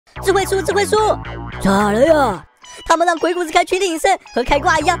智慧树，智慧树，咋了呀？他们让鬼谷子开群体隐身，和开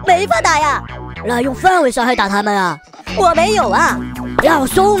挂一样，没法打呀。那用范围伤害打他们啊？我没有啊，让我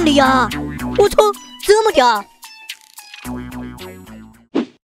送你啊！我操，这么屌！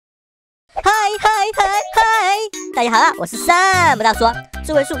嗨，大家好啊，我是山姆大叔。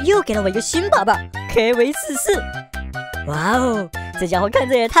智慧树又给了我一个新宝宝 KV44。哇哦，这家伙看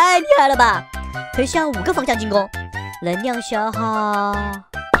着也太厉害了吧！可以向5个方向进攻，能量消耗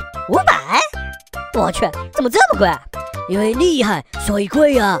500。我去，怎么这么贵啊？因为厉害所以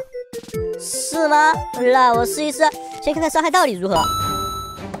贵啊。是吗？那我试一试，先看看伤害到底如何。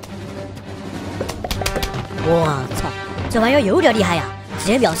我操，这玩意儿有点厉害呀，直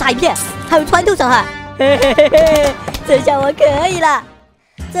接秒杀一片，还有穿透伤害。嘿嘿嘿嘿，这下我可以了。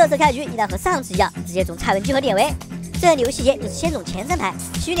这次开局依然和上次一样，直接从蔡文集合点位。这里有个细节，就是先从前3排，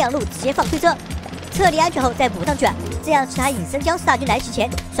其余2路直接放推车，彻底安全后再补上去，这样其他隐身僵尸大军来袭前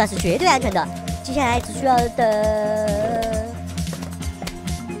算是绝对安全的。接下来只需要等，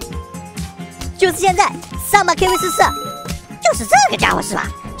就是现在，上吧 KV44，就是这个家伙是吧？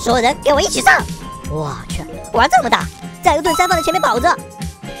所有人给我一起上！我去，玩这么大，在个盾山放在前面保着，呵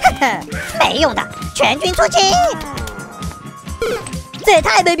呵，没用的，全军出击！这也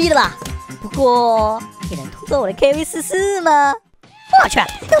太卑鄙了吧！不过你能突破我的 KV44吗？我去，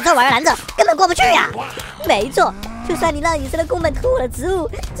有这玩意儿拦着，根本过不去呀！没错，就算你让隐身的宫本突我的职务，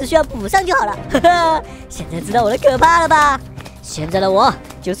只需要补上就好了。呵呵，现在知道我的可怕了吧？现在的我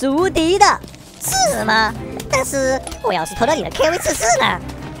就是无敌的，是吗？但是我要是偷到你的 KV44呢？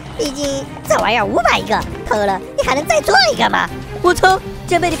毕竟这玩意儿500一个，偷了你还能再做一个吗？我操！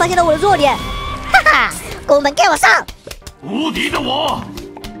竟然被你发现了我的弱点！哈哈，宫本给我上！无敌的我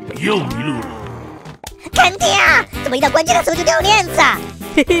又一路了。干爹啊！怎么一到关键的时候就掉链子啊？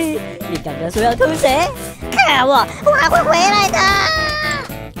嘿嘿，你刚刚说要偷谁？可恶，我还会回来的。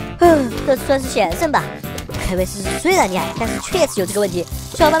这算是险胜吧。KV44虽然厉害，但是确实有这个问题。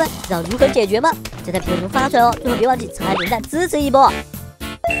小伙伴们知道如何解决吗？在评论中发出来哦。最后别忘记长按点赞支持一波。